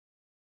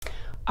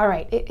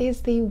Alright, it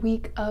is the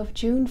week of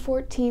June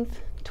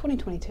 14th,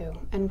 2022,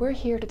 and we're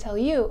here to tell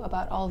you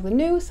about all of the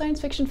new science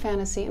fiction,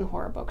 fantasy, and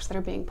horror books that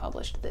are being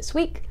published this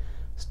week,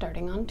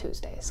 starting on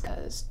Tuesdays,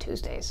 because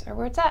Tuesdays are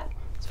where it's at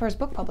as far as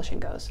book publishing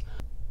goes.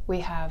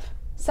 We have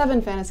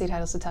 7 fantasy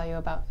titles to tell you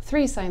about,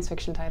 3 science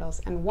fiction titles,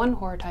 and 1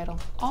 horror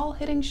title, all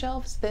hitting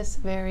shelves this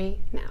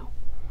very now.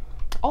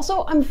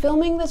 Also, I'm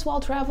filming this while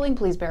traveling.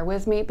 Please bear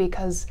with me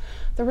because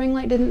the ring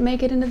light didn't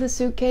make it into the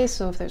suitcase,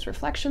 so if there's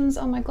reflections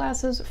on my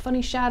glasses,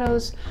 funny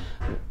shadows,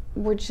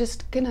 we're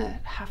just gonna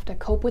have to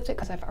cope with it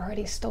because I've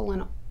already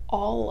stolen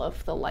all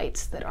of the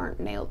lights that aren't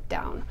nailed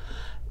down.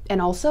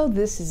 And also,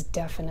 this is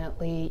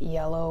definitely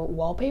yellow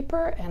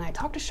wallpaper, and I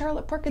talked to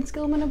Charlotte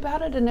Perkins-Gilman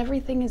about it, and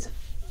everything is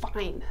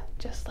fine,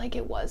 just like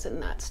it was in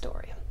that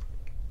story.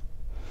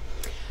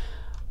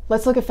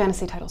 Let's look at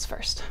fantasy titles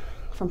first.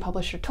 From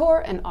publisher Tor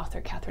and author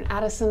Katherine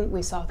Addison,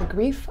 we saw The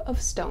Grief of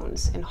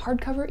Stones in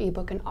hardcover,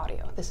 ebook, and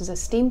audio. This is a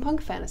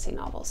steampunk fantasy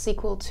novel,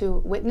 sequel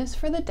to Witness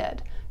for the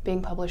Dead,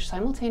 being published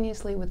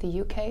simultaneously with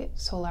the UK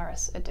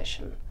Solaris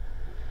edition.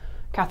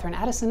 Katherine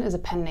Addison is a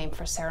pen name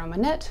for Sarah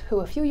Monette, who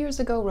a few years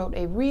ago wrote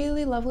a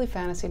really lovely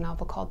fantasy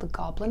novel called The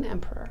Goblin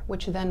Emperor,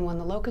 which then won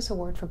the Locus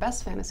Award for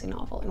Best Fantasy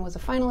Novel and was a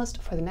finalist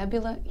for the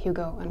Nebula,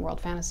 Hugo, and World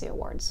Fantasy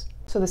Awards.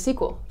 So the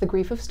sequel, The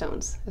Grief of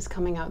Stones, is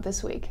coming out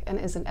this week and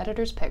is an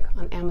editor's pick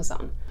on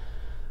Amazon.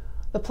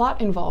 The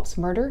plot involves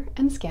murder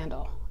and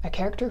scandal, a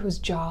character whose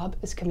job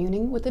is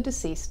communing with the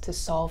deceased to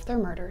solve their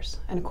murders,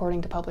 and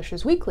according to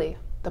Publishers Weekly,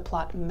 the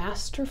plot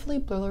masterfully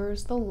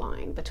blurs the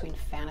line between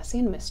fantasy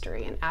and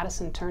mystery, and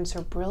Addison turns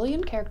her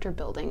brilliant character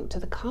building to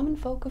the common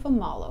folk of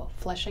Amalo,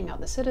 fleshing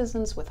out the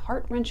citizens with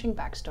heart-wrenching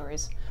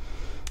backstories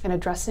and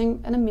addressing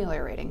and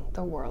ameliorating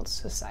the world's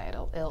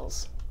societal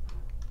ills.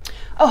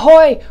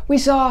 Ahoy! We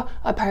saw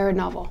a pirate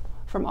novel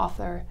from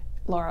author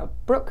Laura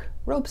Brooke,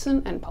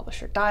 Robson, and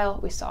publisher Dial.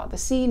 We saw The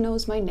Sea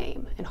Knows My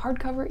Name in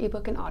hardcover,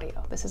 ebook, and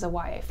audio. This is a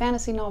YA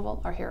fantasy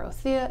novel. Our hero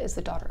Thea is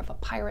the daughter of a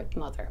pirate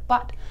mother,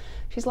 but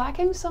she's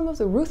lacking some of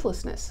the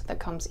ruthlessness that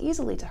comes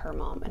easily to her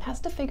mom and has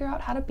to figure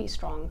out how to be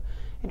strong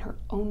in her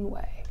own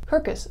way.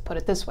 Kirkus put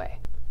it this way: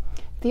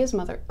 Thea's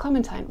mother,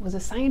 Clementine, was a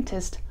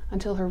scientist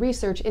until her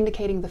research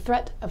indicating the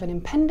threat of an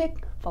impending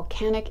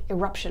volcanic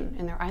eruption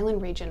in their island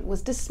region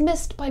was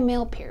dismissed by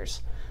male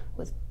peers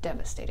with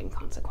devastating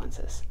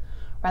consequences,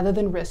 rather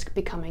than risk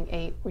becoming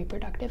a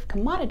reproductive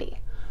commodity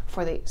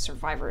for the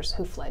survivors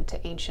who fled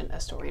to ancient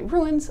Asturian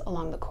ruins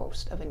along the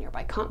coast of a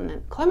nearby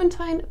continent.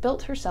 Clementine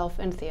built herself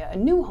and Thea a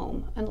new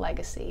home and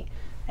legacy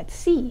at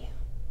sea.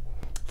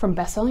 From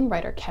best-selling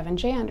writer Kevin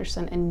J.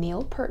 Anderson and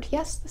Neil Peart,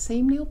 yes, the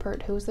same Neil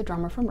Peart who was the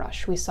drummer from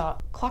Rush, we saw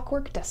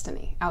Clockwork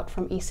Destiny, out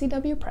from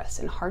ECW Press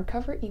in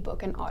hardcover,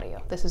 ebook, and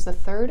audio. This is the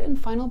 3rd and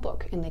final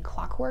book in the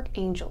Clockwork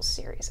Angels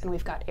series, and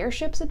we've got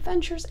airships,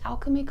 adventures,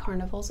 alchemy,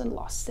 carnivals, and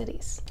lost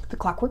cities. The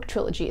Clockwork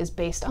trilogy is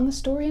based on the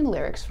story and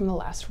lyrics from the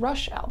last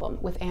Rush album,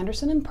 with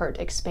Anderson and Peart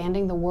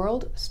expanding the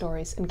world,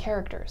 stories, and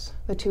characters.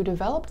 The two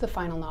developed the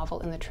final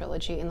novel in the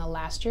trilogy in the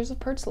last years of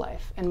Peart's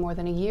life, and more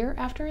than a year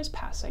after his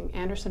passing,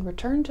 Anderson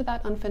returned to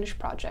that unfinished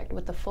project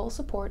with the full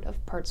support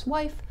of Peart's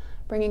wife,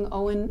 bringing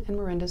Owen and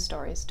Miranda's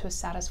stories to a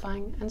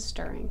satisfying and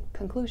stirring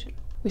conclusion.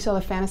 We saw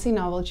the fantasy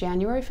novel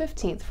January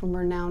 15th from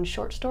renowned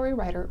short story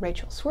writer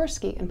Rachel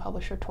Swirsky and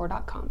publisher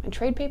Tor.com in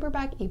trade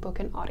paperback, ebook,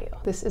 and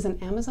audio. This is an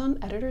Amazon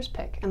editor's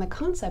pick, and the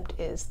concept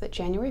is that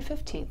January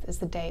 15th is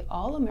the day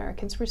all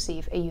Americans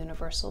receive a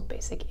universal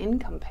basic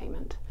income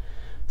payment.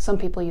 Some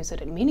people use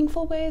it in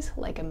meaningful ways,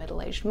 like a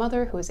middle-aged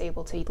mother who is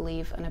able to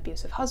leave an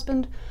abusive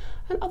husband,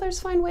 and others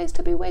find ways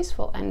to be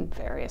wasteful, and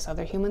various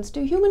other humans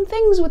do human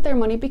things with their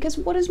money, because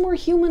what is more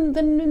human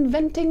than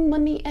inventing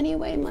money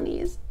anyway?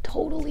 Money is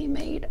totally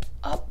made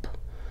up.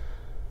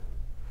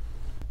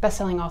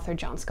 Bestselling author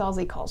John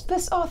Scalzi calls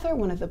this author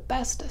one of the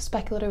best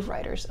speculative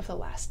writers of the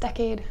last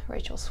decade.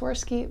 Rachel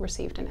Swirsky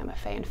received an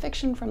MFA in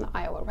fiction from the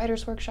Iowa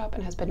Writers Workshop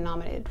and has been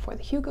nominated for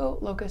the Hugo,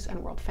 Locus,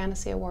 and World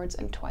Fantasy Awards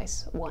and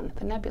twice won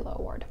the Nebula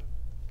Award.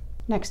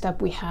 Next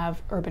up, we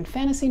have urban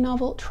fantasy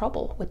novel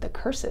Trouble with the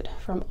Cursed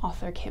from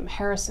author Kim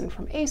Harrison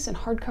from Ace in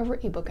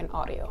hardcover, ebook, and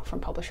audio. From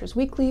Publishers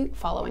Weekly,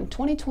 following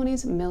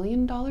 2020's $1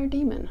 Million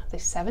Demon, the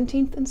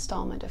 17th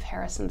installment of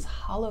Harrison's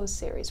Hollows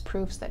series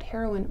proves that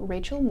heroine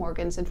Rachel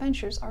Morgan's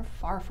adventures are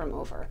far from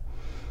over,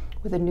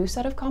 with a new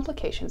set of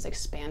complications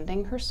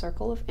expanding her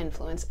circle of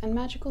influence and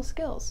magical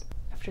skills.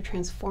 After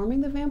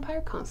transforming the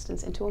vampire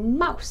Constance into a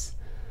mouse,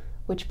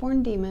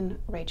 witch-born demon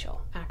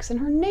Rachel acts in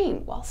her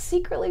name while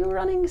secretly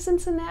running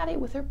Cincinnati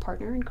with her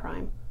partner in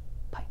crime,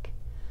 Pike.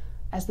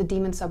 As the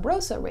demon Sub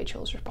Rosa,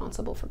 Rachel is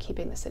responsible for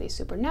keeping the city's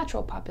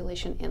supernatural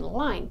population in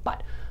line,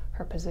 but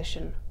her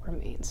position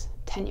remains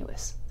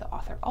tenuous. The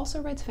author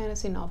also writes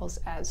fantasy novels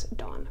as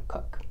Dawn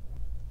Cook.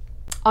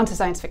 On to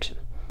science fiction.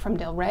 From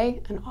Del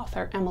Rey and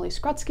author Emily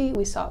Skrutsky,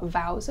 we saw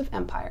Vows of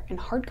Empire in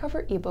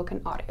hardcover, ebook,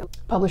 and audio.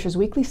 Publishers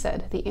Weekly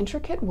said the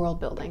intricate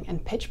world-building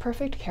and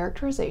pitch-perfect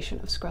characterization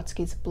of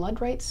Skrutsky's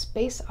Blood-Right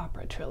space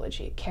opera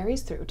trilogy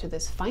carries through to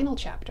this final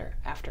chapter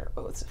after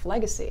Oaths of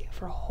Legacy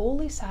for a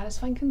wholly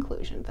satisfying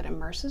conclusion that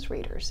immerses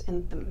readers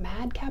in the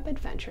madcap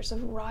adventures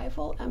of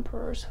rival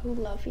emperors who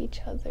love each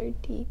other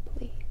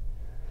deeply.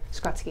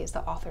 Skrutsky is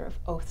the author of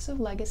Oaths of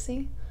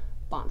Legacy,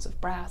 Bonds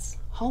of Brass,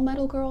 Hull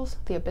Metal Girls,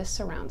 The Abyss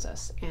Surrounds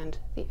Us, and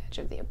The Edge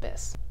of the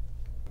Abyss.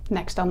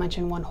 Next, I'll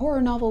mention one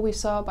horror novel we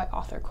saw by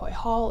author Coy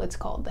Hall. It's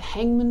called The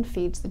Hangman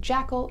Feeds the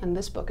Jackal, and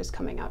this book is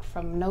coming out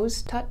from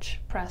Nose Touch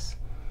Press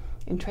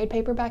in trade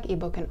paperback,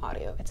 ebook, and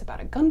audio. It's about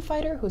a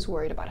gunfighter who's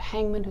worried about a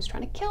hangman who's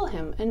trying to kill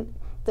him, and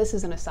this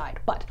is an aside,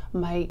 but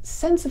my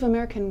sense of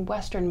American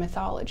Western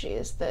mythology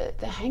is that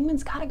the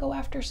hangman's gotta go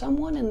after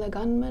someone and the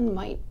gunman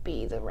might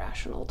be the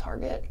rational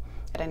target.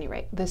 At any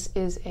rate, this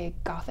is a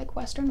gothic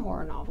Western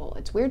horror novel.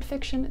 It's weird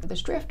fiction,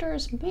 there's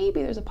drifters,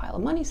 maybe there's a pile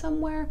of money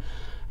somewhere,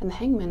 and the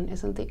hangman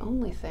isn't the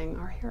only thing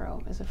our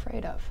hero is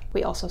afraid of.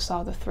 We also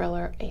saw the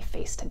thriller A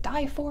Face to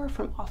Die For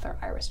from author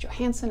Iris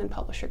Johansen and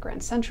publisher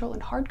Grand Central in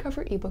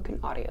hardcover, ebook,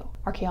 and audio.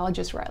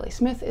 Archaeologist Riley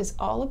Smith is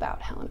all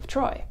about Helen of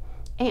Troy,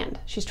 and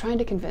she's trying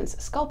to convince a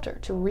sculptor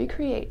to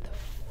recreate the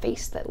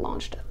face that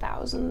launched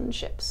 1,000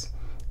 ships.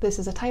 This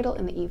is a title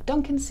in the Eve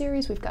Duncan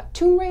series. We've got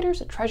Tomb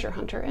Raiders, a treasure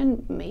hunter,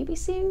 and maybe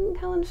seeing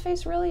Helen's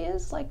face really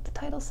is, like the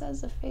title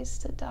says, a face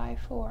to die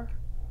for.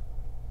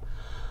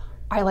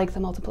 I like the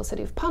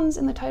multiplicity of puns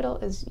in the title,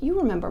 as you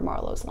remember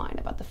Marlowe's line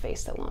about the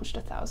face that launched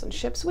 1,000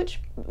 ships, which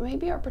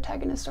maybe our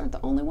protagonists aren't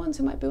the only ones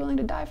who might be willing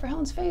to die for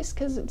Helen's face,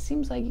 because it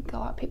seems like a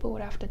lot of people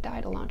would have to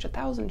die to launch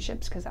 1,000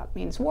 ships, because that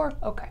means war.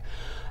 Okay,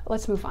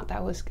 let's move on.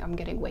 I'm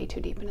getting way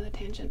too deep into the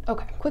tangent.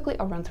 Okay, quickly,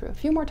 I'll run through a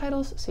few more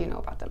titles so you know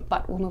about them,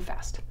 but we'll move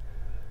fast.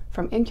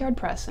 From Inkyard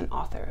Press and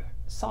author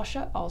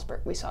Sasha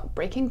Alsberg, we saw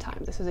Breaking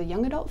Time. This is a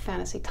young adult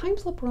fantasy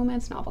time-slip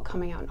romance novel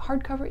coming out in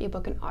hardcover,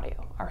 ebook, and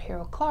audio. Our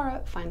hero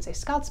Clara finds a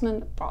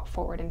Scotsman brought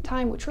forward in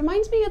time, which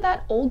reminds me of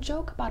that old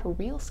joke about a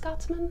real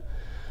Scotsman.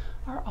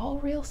 Are all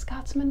real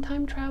Scotsmen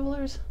time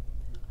travelers?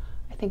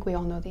 I think we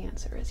all know the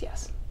answer is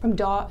yes. From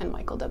Daw and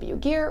Michael W.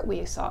 Gear,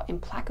 we saw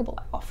Implacable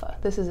Alpha.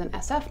 This is an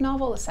SF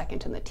novel, the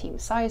second in the Team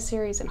Size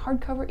series, in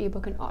hardcover,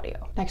 ebook, and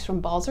audio. Next, from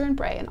Balzer and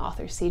Bray and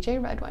author C.J.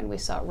 Redwine, we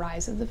saw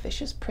Rise of the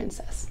Vicious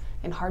Princess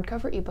in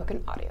hardcover, ebook,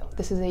 and audio.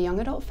 This is a young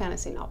adult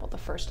fantasy novel, the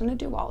first in a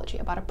duology,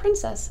 about a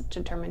princess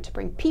determined to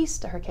bring peace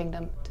to her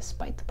kingdom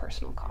despite the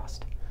personal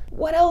cost.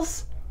 What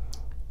else?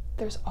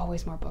 There's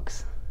always more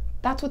books.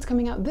 That's what's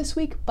coming out this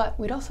week, but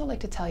we'd also like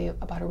to tell you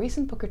about a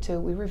recent book or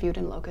two we reviewed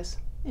in Locus,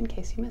 in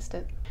case you missed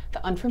it.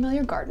 The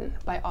Unfamiliar Garden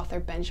by author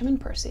Benjamin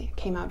Percy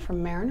came out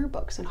from Mariner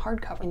Books in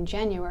hardcover in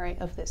January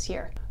of this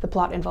year. The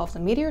plot involves a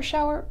meteor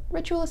shower,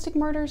 ritualistic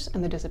murders,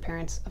 and the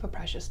disappearance of a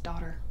precious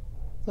daughter.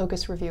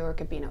 Locus reviewer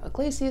Gabino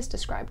Iglesias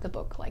described the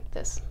book like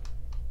this.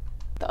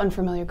 The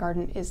Unfamiliar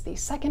Garden is the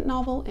second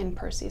novel in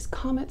Percy's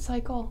Comet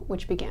cycle,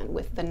 which began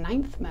with The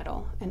Ninth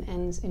Metal and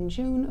ends in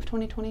June of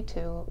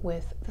 2022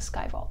 with The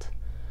Sky Vault.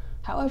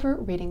 However,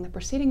 reading the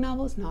preceding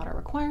novel is not a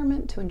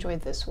requirement to enjoy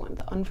this one.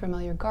 The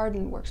Unfamiliar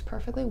Garden works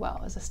perfectly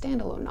well as a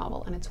standalone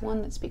novel, and it's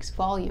one that speaks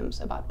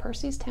volumes about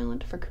Percy's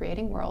talent for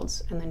creating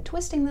worlds and then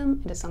twisting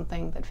them into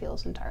something that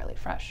feels entirely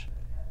fresh.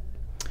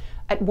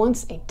 At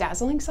once a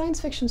dazzling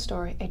science fiction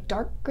story, a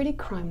dark, gritty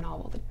crime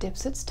novel that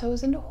dips its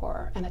toes into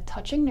horror, and a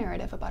touching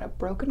narrative about a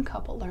broken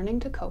couple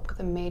learning to cope with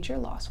a major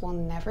loss while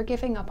never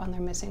giving up on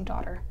their missing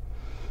daughter.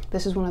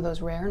 This is one of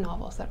those rare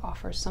novels that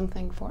offers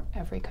something for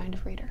every kind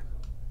of reader.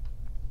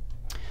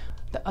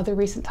 The other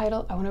recent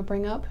title I want to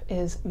bring up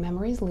is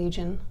Memories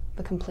Legion,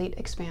 The Complete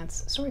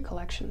Expanse Story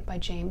Collection by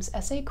James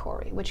S.A.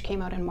 Corey, which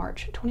came out in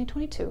March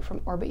 2022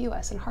 from Orbit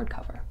US in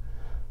hardcover.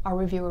 Our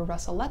reviewer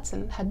Russell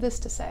Letson had this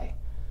to say: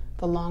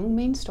 the long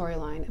main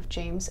storyline of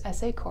James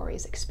S.A.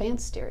 Corey's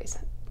Expanse series,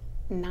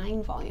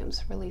 9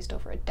 volumes released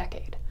over a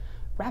decade,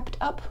 wrapped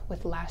up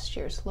with last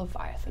year's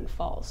Leviathan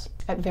Falls.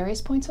 At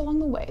various points along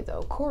the way,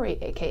 though, Corey,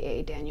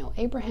 aka Daniel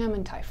Abraham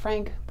and Ty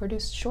Frank,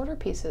 produced shorter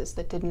pieces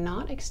that did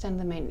not extend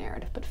the main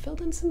narrative but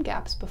filled in some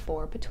gaps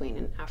before, between,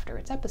 and after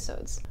its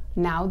episodes.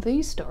 Now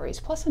these stories,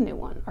 plus a new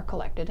one, are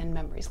collected in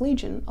Memories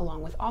Legion,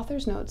 along with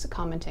author's notes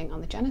commenting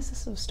on the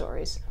genesis of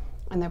stories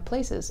and their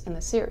places in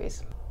the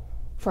series.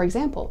 For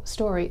example,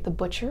 story The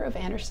Butcher of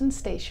Anderson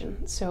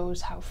Station shows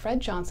how Fred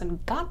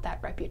Johnson got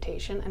that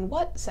reputation and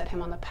what set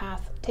him on the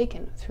path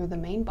taken through the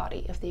main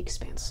body of the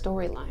Expanse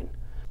storyline.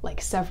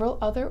 Like several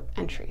other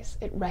entries,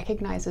 it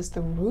recognizes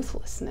the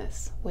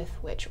ruthlessness with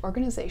which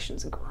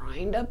organizations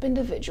grind up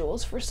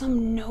individuals for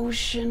some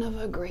notion of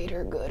a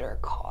greater good or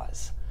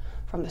cause.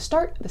 From the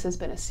start, this has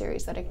been a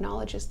series that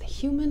acknowledges the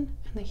human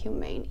and the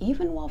humane,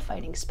 even while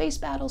fighting space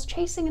battles,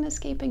 chasing and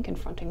escaping,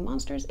 confronting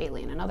monsters,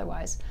 alien and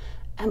otherwise,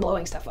 and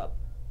blowing stuff up.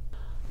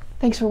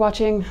 Thanks for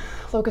watching.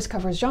 Locus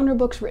covers genre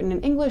books written in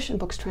English and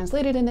books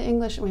translated into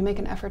English, and we make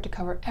an effort to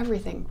cover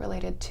everything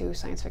related to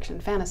science fiction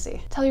and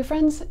fantasy. Tell your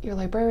friends, your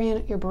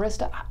librarian, your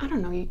barista, I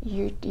don't know,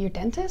 your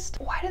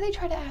dentist. Why do they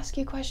try to ask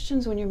you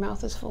questions when your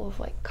mouth is full of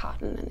like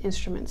cotton and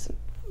instruments and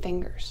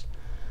fingers.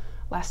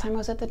 Last time I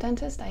was at the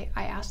dentist, I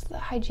asked the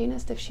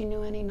hygienist if she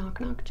knew any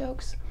knock-knock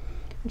jokes,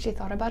 and she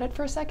thought about it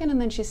for a second,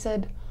 and then she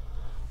said,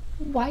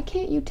 "Why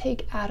can't you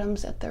take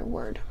atoms at their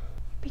word?"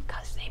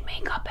 Because they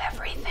make up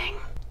everything.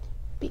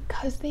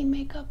 Because they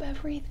make up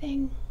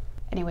everything.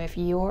 Anyway, if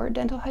your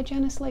dental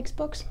hygienist likes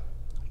books,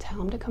 tell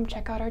him to come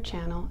check out our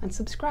channel and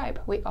subscribe.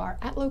 We are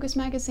at Locus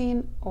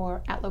Magazine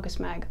or at Locus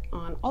Mag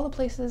on all the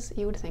places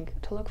you would think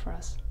to look for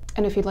us.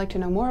 And if you'd like to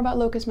know more about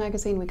Locus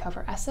Magazine, we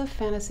cover SF,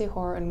 fantasy,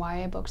 horror, and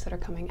YA books that are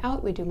coming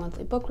out. We do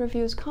monthly book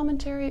reviews,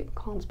 commentary,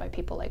 columns by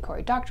people like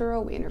Cory Doctorow.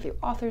 We interview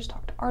authors,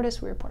 talk to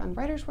artists. We report on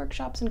writers'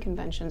 workshops and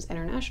conventions,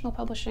 international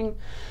publishing.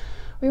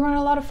 We run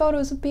a lot of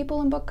photos of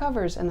people and book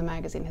covers, and the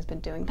magazine has been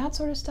doing that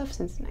sort of stuff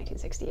since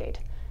 1968.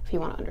 If you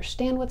want to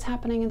understand what's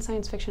happening in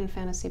science fiction and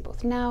fantasy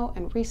both now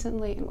and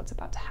recently and what's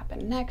about to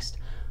happen next,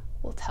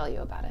 we'll tell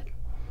you about it.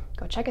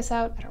 Go check us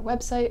out at our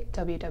website,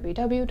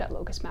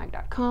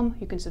 www.locusmag.com.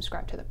 You can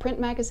subscribe to the print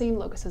magazine.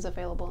 Locus is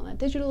available in a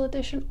digital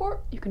edition,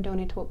 or you can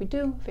donate to what we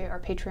do via our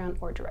Patreon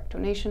or direct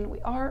donation.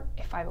 We are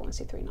a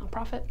 501c3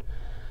 nonprofit.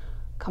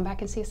 Come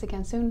back and see us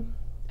again soon,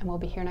 and we'll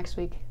be here next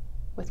week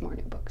with more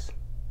new books.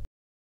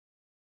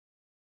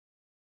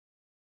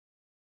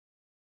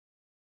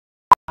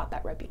 About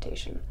that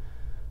reputation.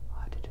 Oh,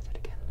 I have to do that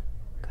again.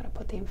 Gotta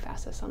put the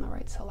emphasis on the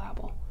right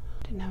syllable.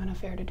 Didn't have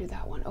enough air to do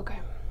that one. Okay.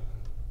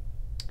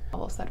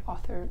 Novels that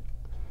author.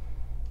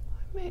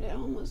 I made it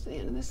almost to the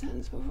end of the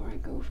sentence before I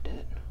goofed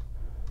it.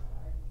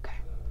 Okay.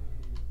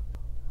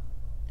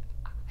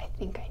 I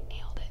think I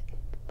nailed it.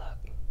 Look,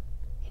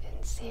 you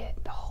didn't see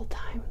it the whole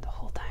time. The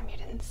whole time you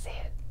didn't see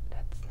it.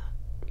 That's not,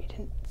 you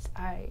didn't,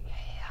 I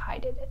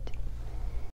did it.